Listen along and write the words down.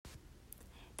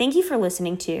Thank you for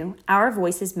listening to Our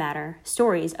Voices Matter,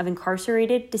 Stories of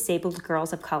Incarcerated Disabled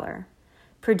Girls of Color,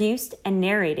 produced and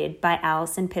narrated by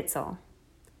Allison Pitzel.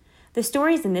 The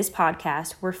stories in this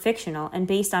podcast were fictional and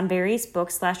based on various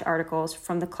books/articles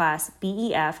from the class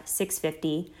BEF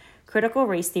 650, Critical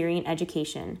Race Theory and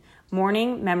Education,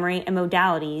 Mourning, Memory, and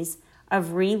Modalities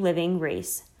of Reliving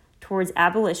Race towards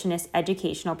Abolitionist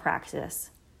Educational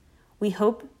Praxis. We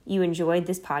hope you enjoyed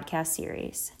this podcast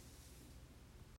series.